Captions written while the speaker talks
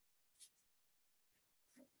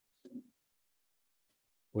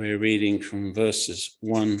We're reading from verses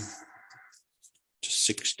 1 to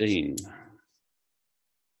 16.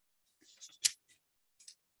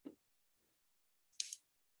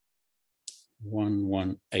 One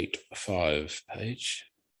 185 page.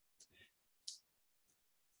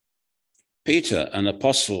 Peter, an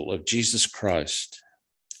apostle of Jesus Christ,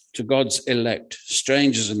 to God's elect,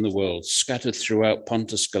 strangers in the world, scattered throughout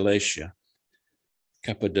Pontus, Galatia,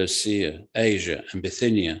 Cappadocia, Asia, and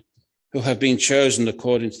Bithynia, who have been chosen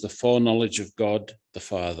according to the foreknowledge of God the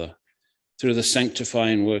Father, through the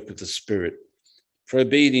sanctifying work of the Spirit, for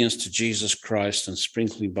obedience to Jesus Christ and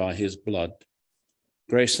sprinkling by his blood.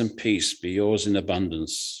 Grace and peace be yours in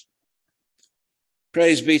abundance.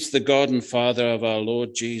 Praise be to the God and Father of our Lord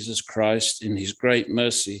Jesus Christ. In his great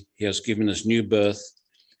mercy, he has given us new birth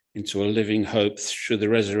into a living hope through the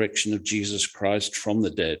resurrection of Jesus Christ from the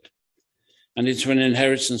dead, and into an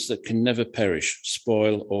inheritance that can never perish,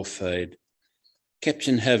 spoil, or fade, kept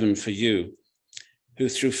in heaven for you, who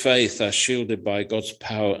through faith are shielded by God's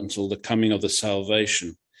power until the coming of the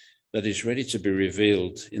salvation that is ready to be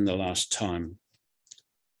revealed in the last time.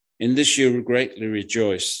 In this you greatly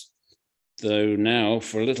rejoice, though now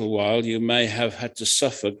for a little while you may have had to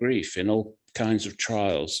suffer grief in all kinds of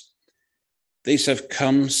trials. These have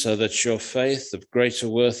come so that your faith, of greater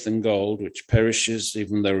worth than gold, which perishes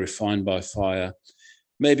even though refined by fire,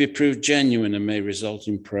 may be proved genuine and may result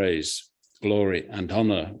in praise, glory, and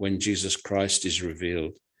honor when Jesus Christ is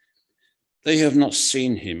revealed. Though you have not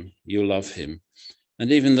seen him, you love him.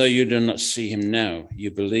 And even though you do not see him now,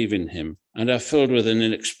 you believe in him and are filled with an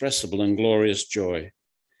inexpressible and glorious joy.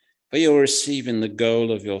 For you are receiving the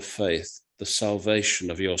goal of your faith, the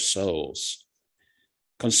salvation of your souls.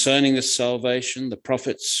 Concerning this salvation, the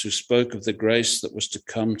prophets who spoke of the grace that was to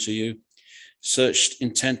come to you searched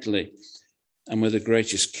intently and with the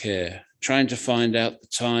greatest care, trying to find out the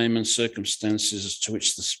time and circumstances to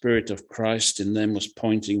which the Spirit of Christ in them was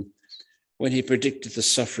pointing when he predicted the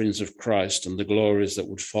sufferings of Christ and the glories that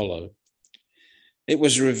would follow. It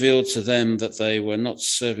was revealed to them that they were not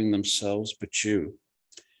serving themselves but you,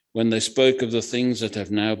 when they spoke of the things that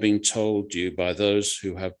have now been told you by those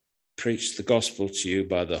who have preached the gospel to you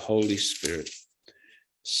by the Holy Spirit,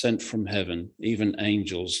 sent from heaven. Even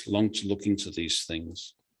angels long to look into these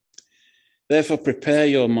things. Therefore, prepare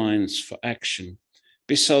your minds for action.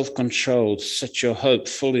 Be self-controlled. Set your hope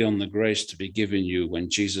fully on the grace to be given you when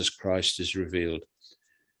Jesus Christ is revealed.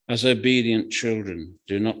 As obedient children,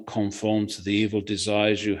 do not conform to the evil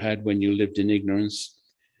desires you had when you lived in ignorance.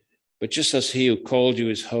 But just as he who called you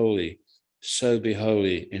is holy, so be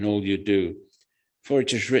holy in all you do. For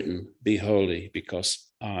it is written, be holy because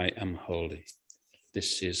I am holy.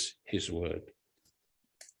 This is his word.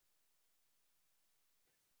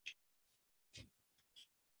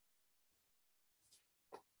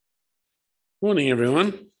 Morning,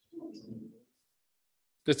 everyone.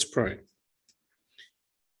 Let's pray.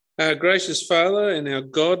 Our gracious Father and our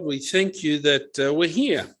God, we thank you that we're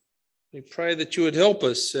here. We pray that you would help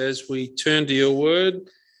us as we turn to your word.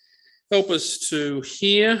 Help us to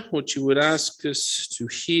hear what you would ask us to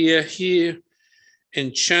hear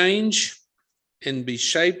and change and be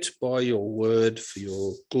shaped by your word for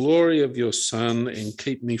your glory of your Son, and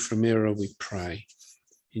keep me from error, we pray.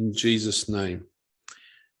 In Jesus' name.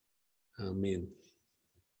 Amen.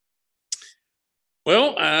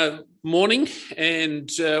 Well, morning,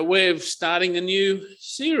 and we're starting a new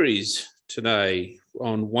series today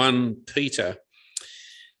on 1 Peter.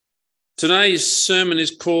 Today's sermon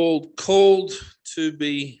is called to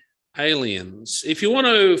be Aliens. If you want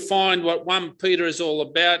to find what 1 Peter is all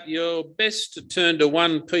about, you're best to turn to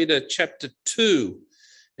 1 Peter chapter 2,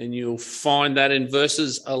 and you'll find that in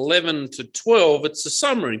verses 11 to 12. It's a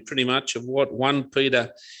summary pretty much of what 1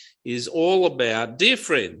 Peter is all about. Dear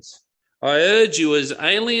friends, I urge you as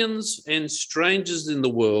aliens and strangers in the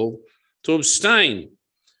world to abstain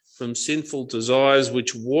from sinful desires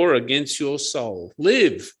which war against your soul.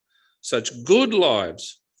 Live such good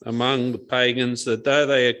lives among the pagans that though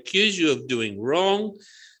they accuse you of doing wrong,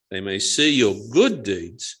 they may see your good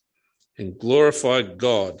deeds and glorify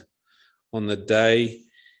God on the day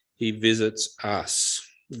he visits us.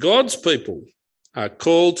 God's people are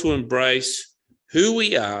called to embrace who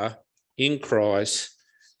we are in Christ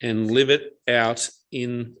and live it out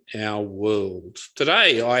in our world.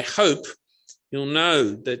 Today, I hope you'll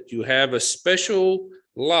know that you have a special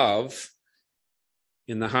love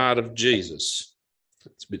in the heart of Jesus.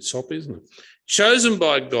 That's a bit soppy, isn't it? Chosen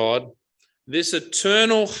by God, this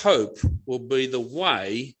eternal hope will be the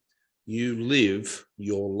way you live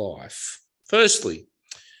your life. Firstly,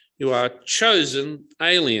 you are chosen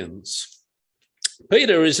aliens.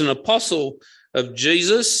 Peter is an apostle of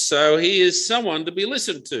Jesus, so he is someone to be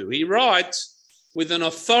listened to. He writes with an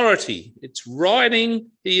authority.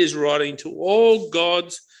 He is writing to all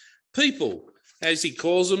God's people, as he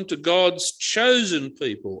calls them, to God's chosen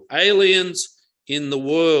people, aliens in the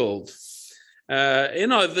world.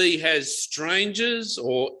 NIV has strangers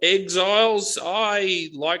or exiles. I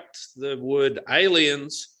liked the word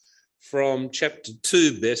aliens from chapter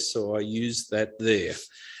 2 best, so I used that there.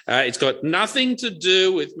 It's got nothing to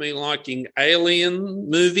do with me liking Alien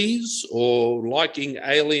movies or liking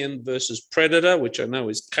Alien versus Predator, which I know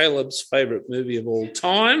is Caleb's favourite movie of all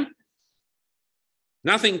time.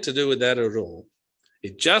 Nothing to do with that at all.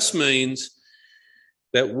 It just means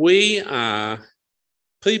that we are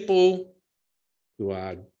people who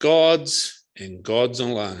are God's and God's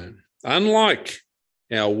alone. Unlike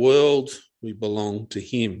our world, we belong to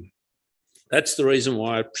him. That's the reason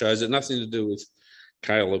why I chose it. Nothing to do with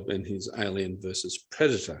Caleb and his Alien versus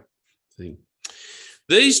Predator thing.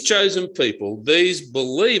 These chosen people, these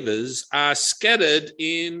believers, are scattered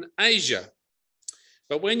in Asia.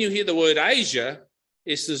 But when you hear the word Asia,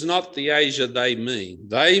 this is not the Asia they mean.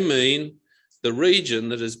 They mean the region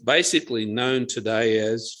that is basically known today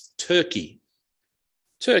as Turkey.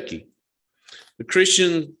 Turkey. The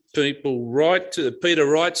Christian people Peter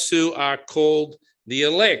writes to are called the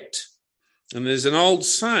elect. And there's an old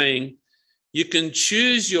saying, you can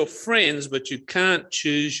choose your friends, but you can't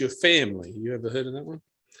choose your family. You ever heard of that one?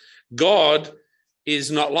 God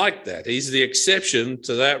is not like that. He's the exception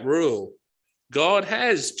to that rule. God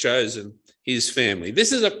has chosen his family.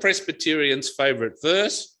 This is a Presbyterian's favourite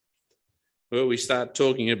verse, where we start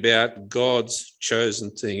talking about God's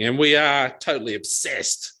chosen thing. And we are totally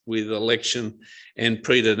obsessed with election and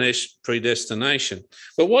predestination.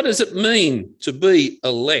 But what does it mean to be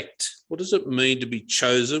elect? What does it mean to be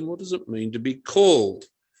chosen? What does it mean to be called?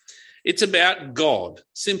 It's about God,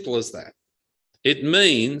 simple as that. It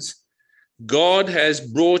means God has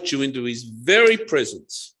brought you into his very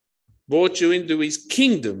presence, brought you into his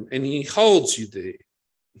kingdom, and he holds you there.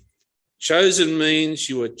 Chosen means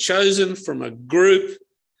you are chosen from a group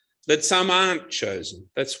that some aren't chosen.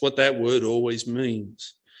 That's what that word always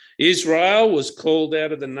means. Israel was called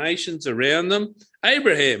out of the nations around them.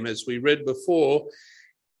 Abraham, as we read before,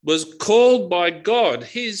 was called by God.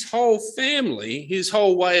 His whole family, his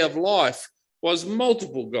whole way of life was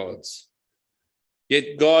multiple gods.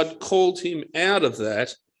 Yet God called him out of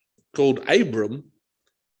that, called Abram,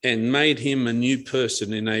 and made him a new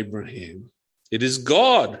person in Abraham. It is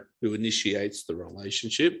God who initiates the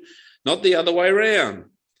relationship, not the other way around.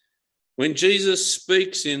 When Jesus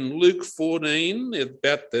speaks in Luke 14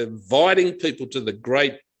 about inviting people to the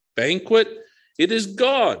great banquet, it is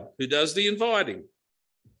God who does the inviting.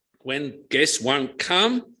 When guests won't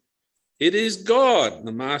come, it is God,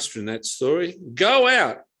 the master in that story. Go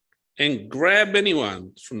out and grab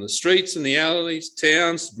anyone from the streets and the alleys,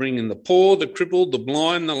 towns, bring in the poor, the crippled, the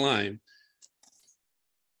blind, the lame.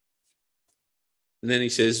 And then he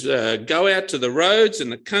says, go out to the roads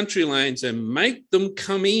and the country lanes and make them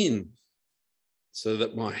come in so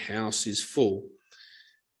that my house is full.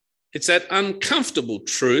 It's that uncomfortable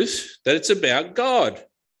truth that it's about God,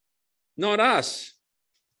 not us.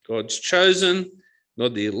 God's chosen,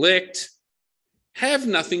 not the elect, have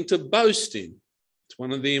nothing to boast in. It's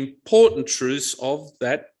one of the important truths of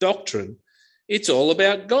that doctrine. It's all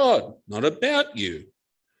about God, not about you.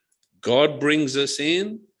 God brings us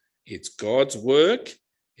in. It's God's work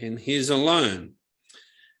and his alone.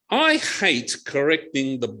 I hate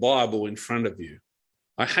correcting the Bible in front of you.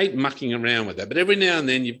 I hate mucking around with that, but every now and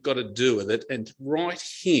then you've got to do with it. And right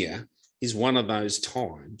here is one of those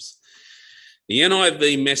times. The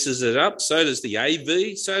NIV messes it up, so does the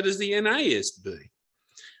AV, so does the NASB,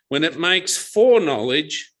 when it makes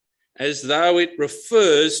foreknowledge as though it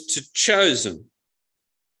refers to chosen.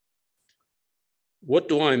 What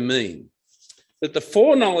do I mean? That the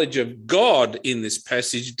foreknowledge of God in this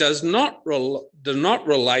passage does not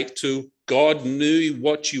relate to God knew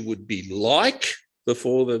what you would be like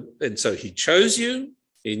and so he chose you.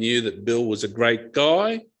 He knew that Bill was a great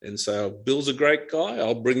guy, and so Bill's a great guy,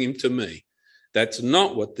 I'll bring him to me. That's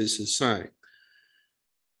not what this is saying.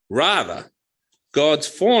 Rather, God's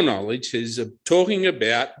foreknowledge is talking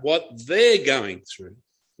about what they're going through.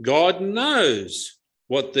 God knows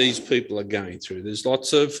what these people are going through. There's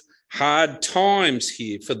lots of hard times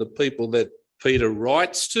here for the people that Peter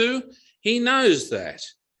writes to. He knows that.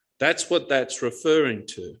 That's what that's referring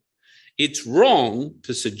to. It's wrong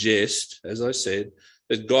to suggest, as I said,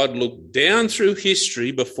 that God looked down through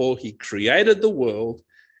history before he created the world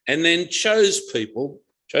and then chose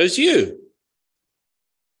you.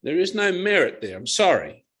 There is no merit there. I'm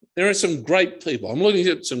sorry. There are some great people. I'm looking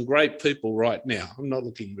at some great people right now. I'm not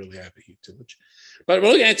looking really over here too much, but we're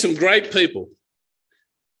looking at some great people.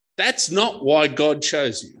 That's not why God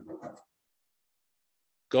chose you.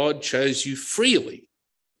 God chose you freely.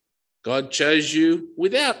 God chose you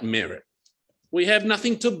without merit. We have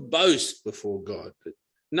nothing to boast before God.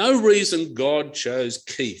 No reason God chose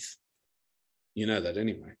Keith. You know that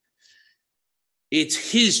anyway.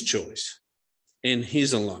 It's his choice and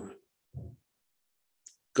his alone.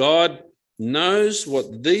 God knows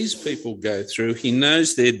what these people go through. He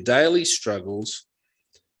knows their daily struggles,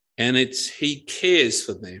 and he cares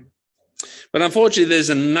for them. But unfortunately, there's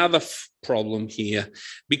another problem here.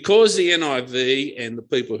 Because the NIV and the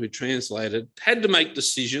people who translated had to make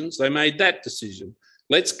decisions, they made that decision.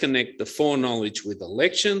 Let's connect the foreknowledge with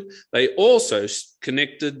election. They also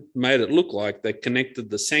made it look like they connected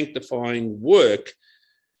the sanctifying work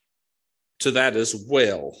to that as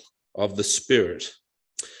well of the Spirit.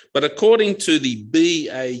 But according to the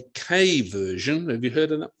BAK version, have you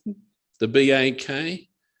heard of that? The BAK,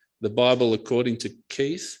 the Bible according to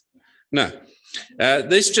Keith? No.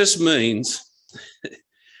 This just means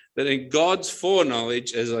that in God's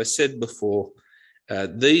foreknowledge, as I said before,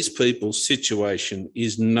 these people's situation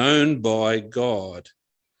is known by God.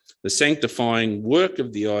 The sanctifying work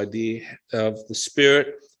of the idea of the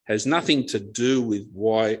Spirit has nothing to do with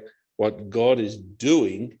what God is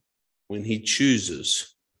doing when he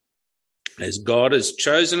chooses. As God has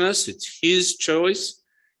chosen us, it's his choice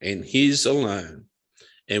and his alone.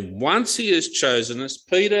 And once he has chosen us,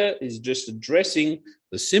 Peter is just addressing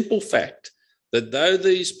the simple fact that though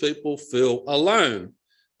these people feel alone,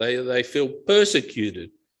 they feel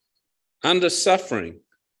persecuted, under suffering,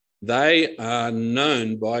 they are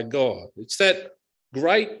known by God. It's that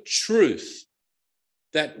great truth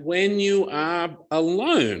that when you are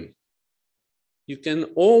alone, you can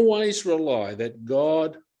always rely that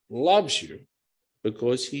God loves you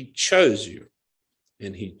because he chose you,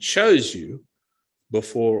 and he chose you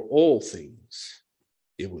before all things.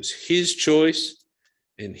 It was his choice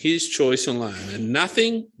and his choice alone, and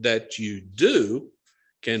nothing that you do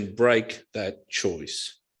can break that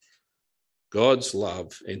choice. God's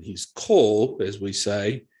love and his call, as we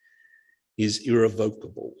say, is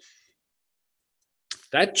irrevocable.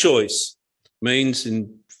 That choice means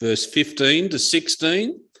in verse 15 to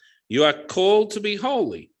 16, you are called to be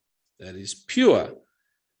holy, that is pure,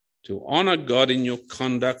 to honor God in your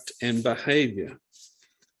conduct and behavior.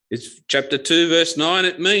 It's chapter 2, verse 9.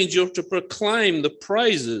 It means you're to proclaim the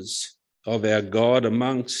praises of our God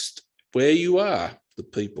amongst where you are, the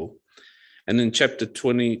people. And in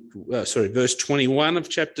verse 21 of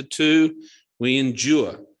chapter 2, we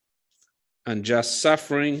endure unjust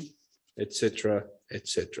suffering, etc.,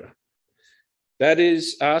 etc. That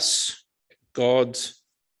is us, God's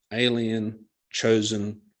alien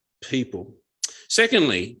chosen people.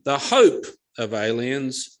 Secondly, the hope of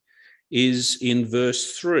aliens is in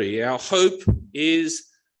verse 3. Our hope is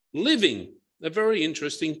living, a very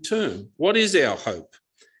interesting term. What is our hope?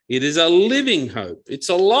 It is a living hope. It's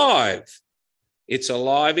alive. It's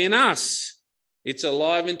alive in us. It's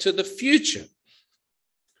alive into the future.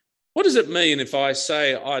 What does it mean if I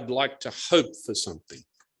say I'd like to hope for something?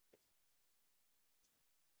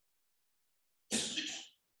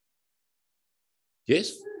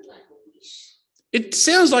 Yes? It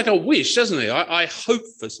sounds like a wish, doesn't it? I hope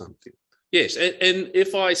for something. Yes, and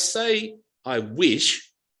if I say I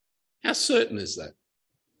wish, how certain is that?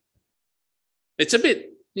 It's a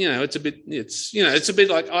bit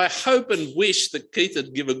like I hope and wish that Keith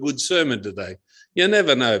would give a good sermon today. You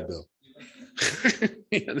never know, Bill.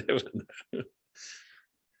 You never know.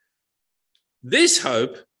 This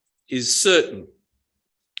hope is certain.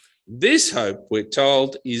 This hope, we're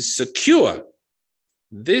told, is secure.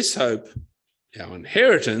 This hope, our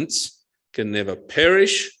inheritance, can never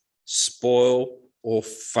perish, spoil, or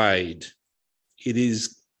fade. It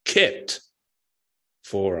is kept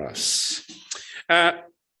for us. I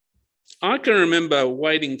can remember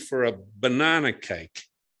waiting for a banana cake.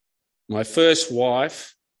 My first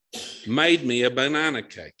wife made me a banana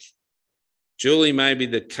cake. Julie made me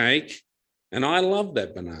the cake, and I loved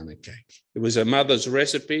that banana cake. It was her mother's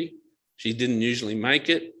recipe. She didn't usually make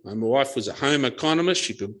it. My wife was a home economist.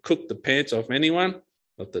 She could cook the pants off anyone.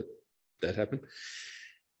 Not that that happened.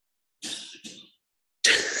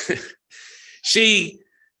 She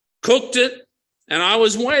cooked it, and I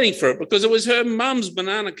was waiting for it because it was her mum's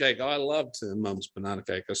banana cake. I loved her mum's banana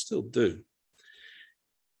cake. I still do.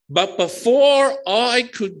 But before I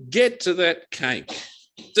could get to that cake,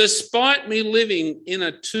 despite me living in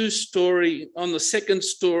a 2-story, on the second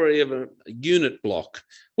story of a unit block,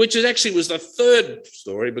 which actually was the third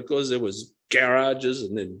story because there was garages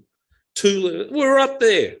and then two. We were up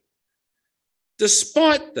there.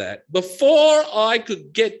 Despite that, before I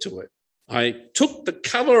could get to it, I took the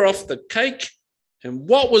cover off the cake, and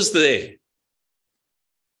what was there?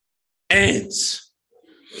 Ants.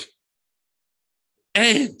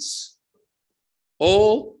 Ants.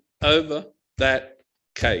 All over that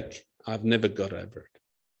cake. I've never got over it.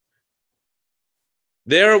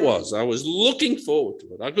 There it was. I was looking forward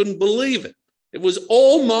to it. I couldn't believe it. It was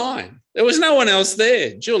all mine. There was no one else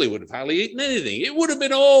there. Julie would have hardly eaten anything. It would have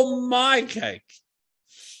been all my cake.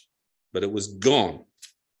 But it was gone.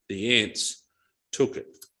 The ants took it.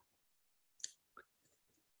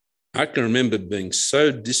 I can remember being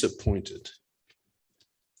so disappointed.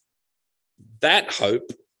 That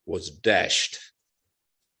hope was dashed.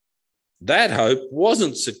 That hope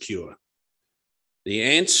wasn't secure. The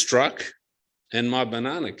ants struck and my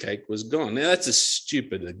banana cake was gone. Now, that's a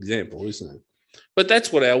stupid example, isn't it? But that's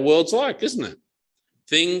what our world's like, isn't it?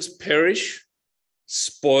 Things perish,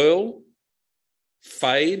 spoil,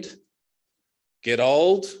 fade, get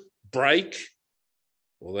old, break,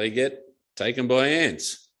 or they get taken by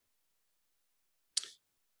ants.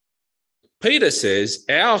 Peter says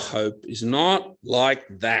our hope is not like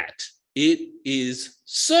that. It is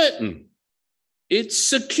certain. It's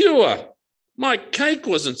secure. My cake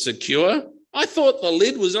wasn't secure. I thought the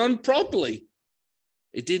lid was on properly.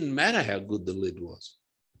 It didn't matter how good the lid was.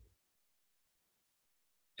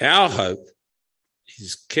 Our hope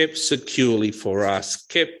is kept securely for us,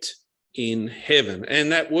 kept in heaven.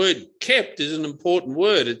 And that word kept is an important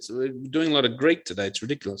word. We're doing a lot of Greek today. It's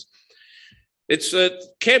ridiculous. It's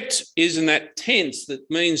kept is in that tense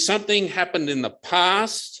that means something happened in the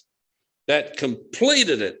past that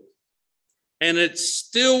completed it. And it's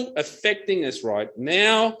still affecting us right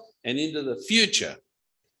now and into the future.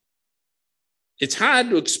 It's hard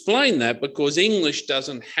to explain that because English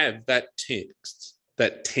doesn't have that tense,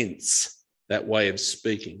 that way of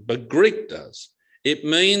speaking, but Greek does. It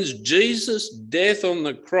means Jesus' death on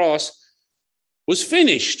the cross was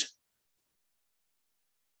finished.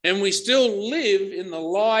 And we still live in the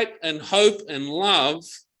light and hope and love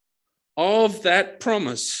of that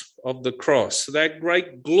promise of the cross. That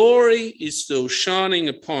great glory is still shining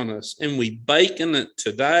upon us, and we bake in it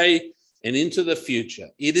today and into the future.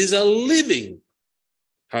 It is a living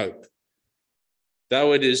hope.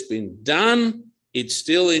 Though it has been done, it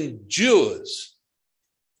still endures,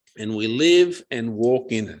 and we live and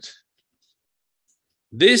walk in it.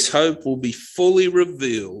 This hope will be fully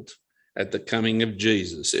revealed at the coming of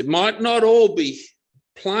Jesus. It might not all be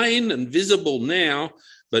plain and visible now,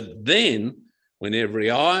 but then when every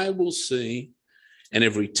eye will see and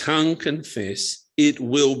every tongue confess, it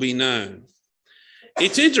will be known.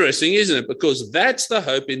 It's interesting, isn't it? Because that's the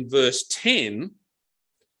hope in verse 10.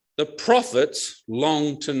 The prophets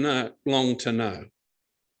long to know.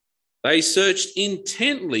 They searched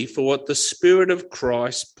intently for what the Spirit of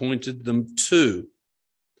Christ pointed them to.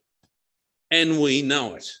 And we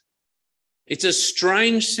know it. It's a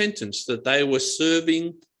strange sentence that they were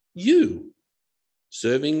serving you,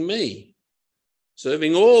 serving me,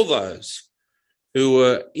 serving all those who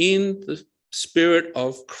were in the Spirit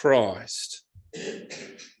of Christ.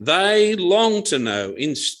 They long to know.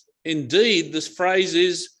 Indeed, this phrase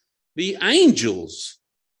is the angels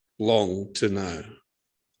long to know.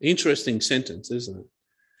 Interesting sentence, isn't it?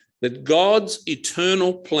 That God's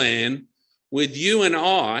eternal plan with you and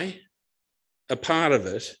I, a part of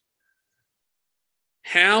it,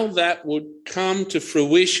 how that would come to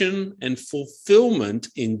fruition and fulfillment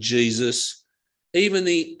in Jesus, even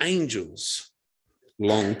the angels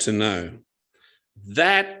long to know.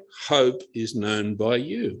 That hope is known by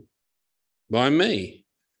you, by me,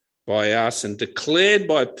 by us, and declared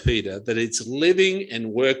by Peter that it's living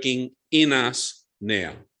and working in us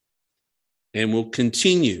now and will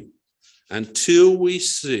continue until we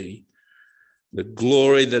see the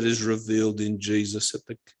glory that is revealed in Jesus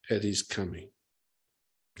at his coming.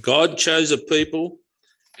 God chose a people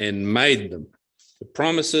and made them. The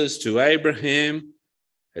promises to Abraham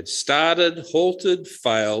had started, halted,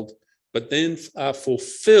 failed, but then are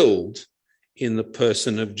fulfilled in the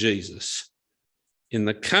person of Jesus. In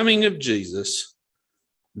the coming of Jesus,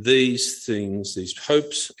 these things, these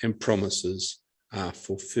hopes and promises are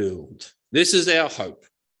fulfilled. This is our hope.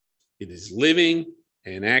 It is living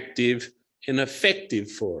and active and effective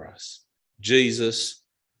for us. Jesus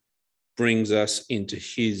brings us into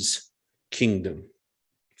his kingdom.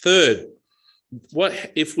 Third,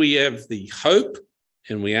 what if we have the hope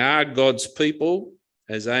and we are God's people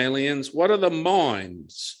as aliens? What are the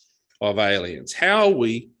minds of aliens? How are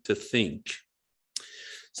we to think?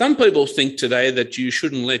 Some people think today that you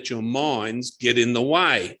shouldn't let your minds get in the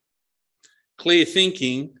way. Clear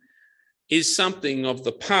thinking is something of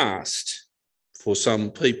the past for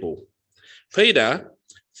some people. Peter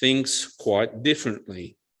thinks quite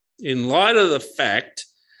differently in light of the fact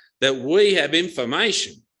that we have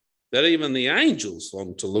information that even the angels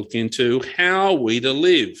long to look into how we to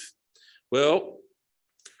live. Well,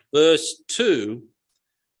 verse 2,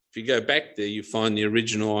 if you go back there, you find the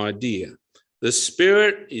original idea. The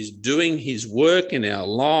Spirit is doing his work in our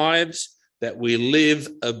lives that we live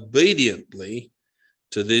obediently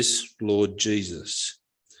to this Lord Jesus.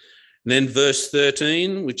 And then verse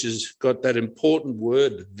 13, which has got that important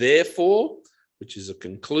word, therefore, which is a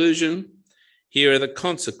conclusion. Here are the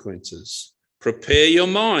consequences. Prepare your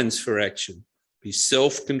minds for action. Be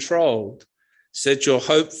self-controlled. Set your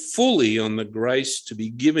hope fully on the grace to be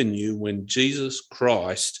given you when Jesus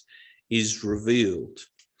Christ is revealed.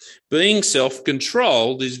 Being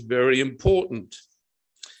self-controlled is very important,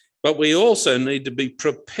 but we also need to be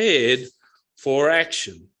prepared for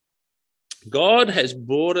action. God has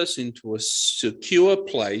brought us into a secure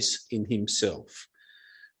place in himself.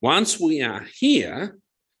 Once we are here,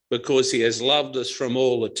 because he has loved us from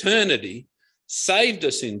all eternity, saved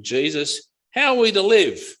us in Jesus, how are we to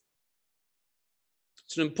live?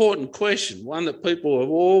 It's an important question, one that people have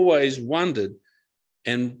always wondered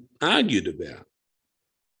and argued about.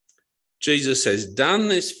 Jesus has done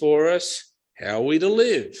this for us. How are we to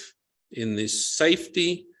live in this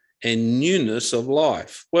safety and newness of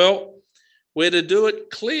life? Well, we're to do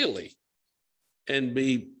it clearly and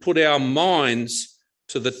put our minds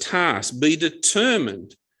to the task. Be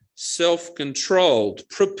determined, self-controlled.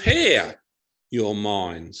 Prepare your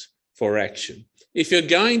minds for action. If you're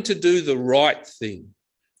going to do the right thing,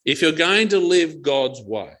 if you're going to live God's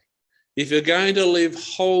way, if you're going to live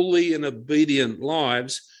holy and obedient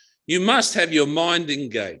lives, you must have your mind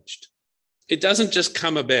engaged. It doesn't just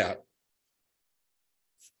come about.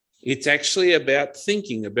 It's actually about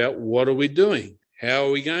thinking about what are we doing? How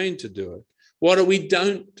are we going to do it? What do we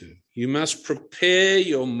don't do? You must prepare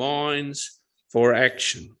your minds for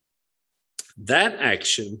action. That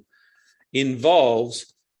action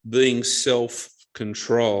involves being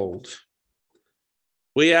self-controlled.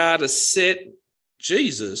 We are to set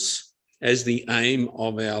Jesus as the aim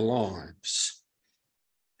of our lives.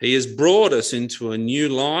 He has brought us into a new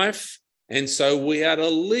life, and so we are to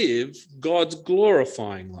live God's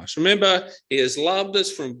glorifying life. Remember, he has loved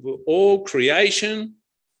us from all creation.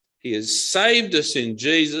 He has saved us in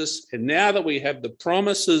Jesus, and now that we have the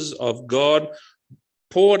promises of God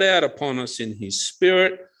poured out upon us in his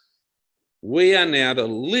Spirit, we are now to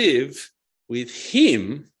live with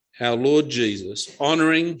him, our Lord Jesus,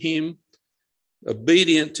 honouring him,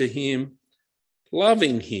 obedient to him,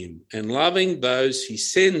 loving him and loving those he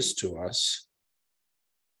sends to us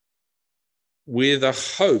with a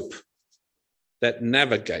hope that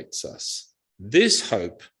navigates us. This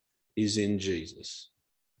hope is in Jesus.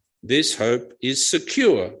 This hope is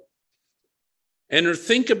secure. And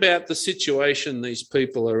think about the situation these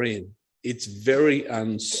people are in. It's very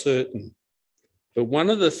uncertain. But one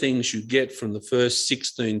of the things you get from the first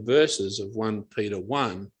 16 verses of 1 Peter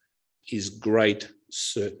 1 is great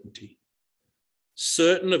certainty.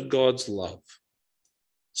 Certain of God's love,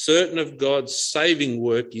 certain of God's saving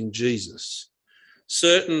work in Jesus,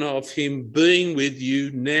 certain of him being with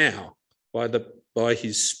you now by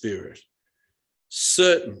his Spirit,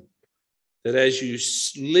 certain that as you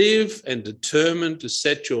live and determine to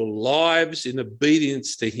set your lives in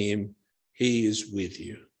obedience to him, he is with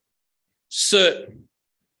you. Certain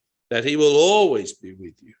that he will always be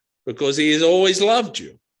with you because he has always loved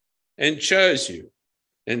you and chose you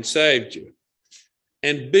and saved you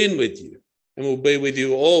and been with you and will be with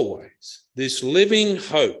you always. This living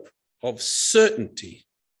hope of certainty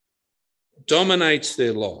dominates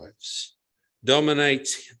their lives,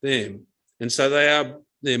 dominates them. And so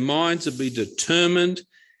their minds will be determined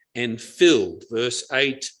and filled. Verse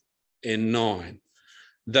 8 and 9.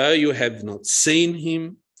 Though you have not seen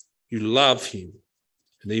him, you love him.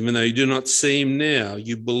 And even though you do not see him now,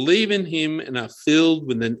 you believe in him and are filled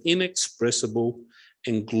with an inexpressible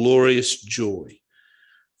and glorious joy.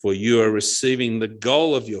 For you are receiving the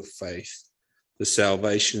goal of your faith, the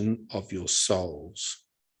salvation of your souls.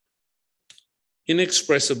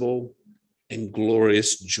 Inexpressible and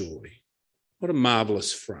glorious joy. What a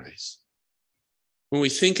marvelous phrase. When we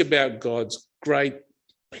think about God's great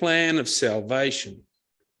plan of salvation,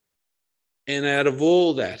 and out of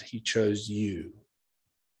all that, he chose you.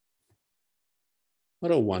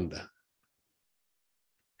 What a wonder.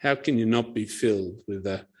 How can you not be filled with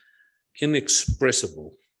an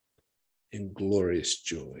inexpressible and glorious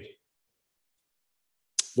joy?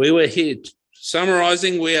 We were here,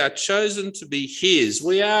 summarizing, we are chosen to be his.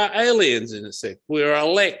 We are aliens in a sect. We are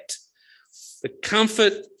elect. The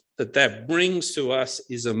comfort that brings to us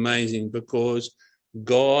is amazing because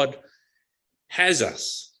God has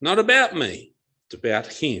us. Not about me, it's about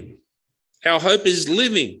him. Our hope is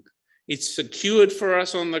living. It's secured for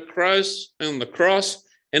us on the cross,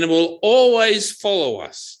 and it will always follow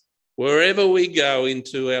us wherever we go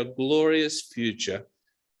into our glorious future,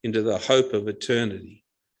 into the hope of eternity.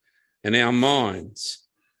 And our minds,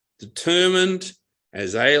 determined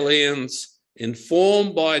as aliens,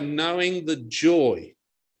 informed by knowing the joy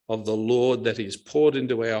of the Lord that is poured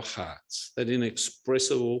into our hearts, that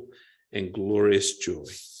inexpressible and glorious joy.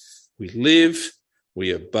 We live,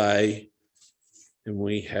 we obey, and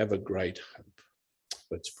we have a great hope.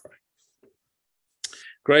 Let's pray.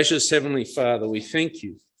 Gracious Heavenly Father, we thank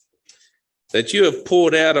you that you have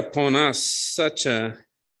poured out upon us such an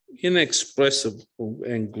inexpressible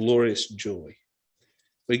and glorious joy.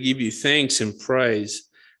 We give you thanks and praise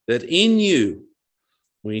that in you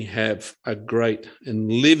we have a great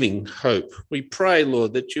and living hope. We pray,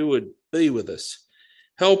 Lord, that you would be with us.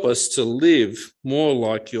 Help us to live more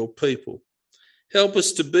like your people. Help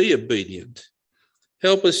us to be obedient.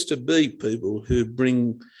 Help us to be people who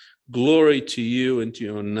bring glory to you and to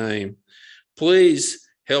your name. Please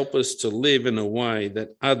help us to live in a way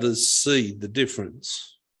that others see the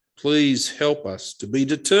difference. Please help us to be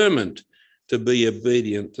determined to be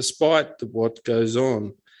obedient despite what goes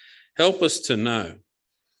on. Help us to know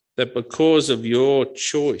that because of your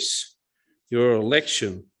choice, your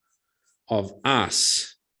election of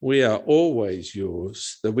us, we are always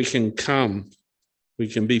yours, that we can come, we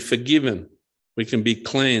can be forgiven, we can be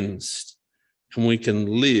cleansed, and we can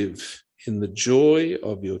live in the joy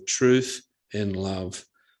of your truth and love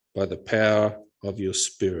by the power of your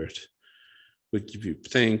Spirit. We give you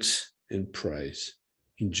thanks and praise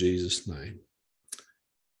in Jesus' name.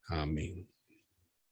 Amen.